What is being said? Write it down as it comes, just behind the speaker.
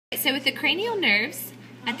So with the cranial nerves,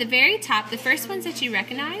 at the very top, the first ones that you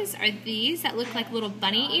recognize are these that look like little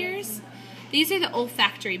bunny ears. These are the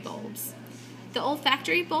olfactory bulbs. The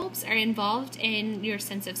olfactory bulbs are involved in your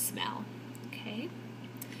sense of smell. Okay.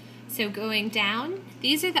 So going down,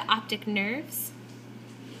 these are the optic nerves.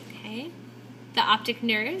 Okay. The optic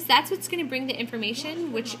nerves, that's what's going to bring the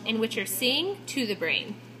information in which you're seeing to the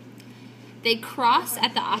brain. They cross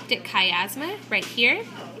at the optic chiasma right here.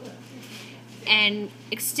 And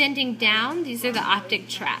extending down, these are the optic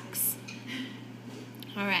tracts.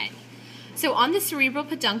 All right. So on the cerebral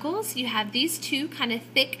peduncles, you have these two kind of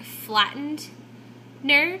thick, flattened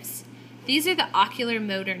nerves. These are the ocular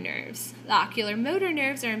motor nerves. The ocular motor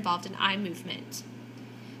nerves are involved in eye movement.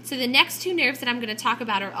 So the next two nerves that I'm going to talk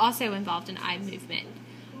about are also involved in eye movement.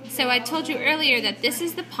 So I told you earlier that this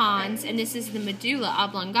is the pons and this is the medulla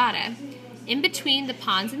oblongata. In between the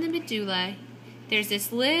pons and the medulla, there's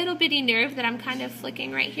this little bitty nerve that I'm kind of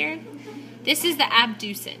flicking right here. This is the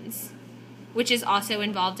abducens, which is also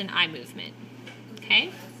involved in eye movement.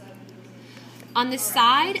 Okay? On the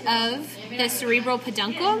side of the cerebral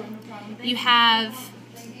peduncle, you have,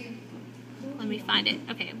 let me find it.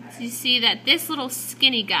 Okay, so you see that this little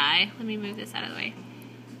skinny guy, let me move this out of the way.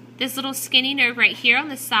 This little skinny nerve right here on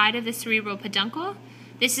the side of the cerebral peduncle,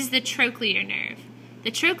 this is the trochlear nerve.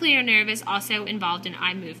 The trochlear nerve is also involved in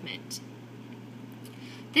eye movement.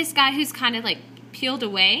 This guy who's kind of like peeled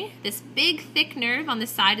away, this big thick nerve on the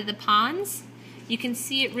side of the pons, you can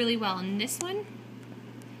see it really well in this one.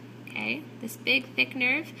 Okay, this big thick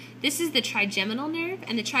nerve. This is the trigeminal nerve,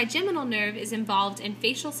 and the trigeminal nerve is involved in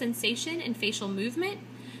facial sensation and facial movement.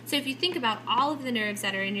 So if you think about all of the nerves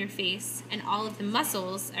that are in your face and all of the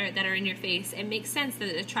muscles that are in your face, it makes sense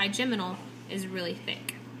that the trigeminal is really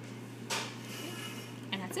thick.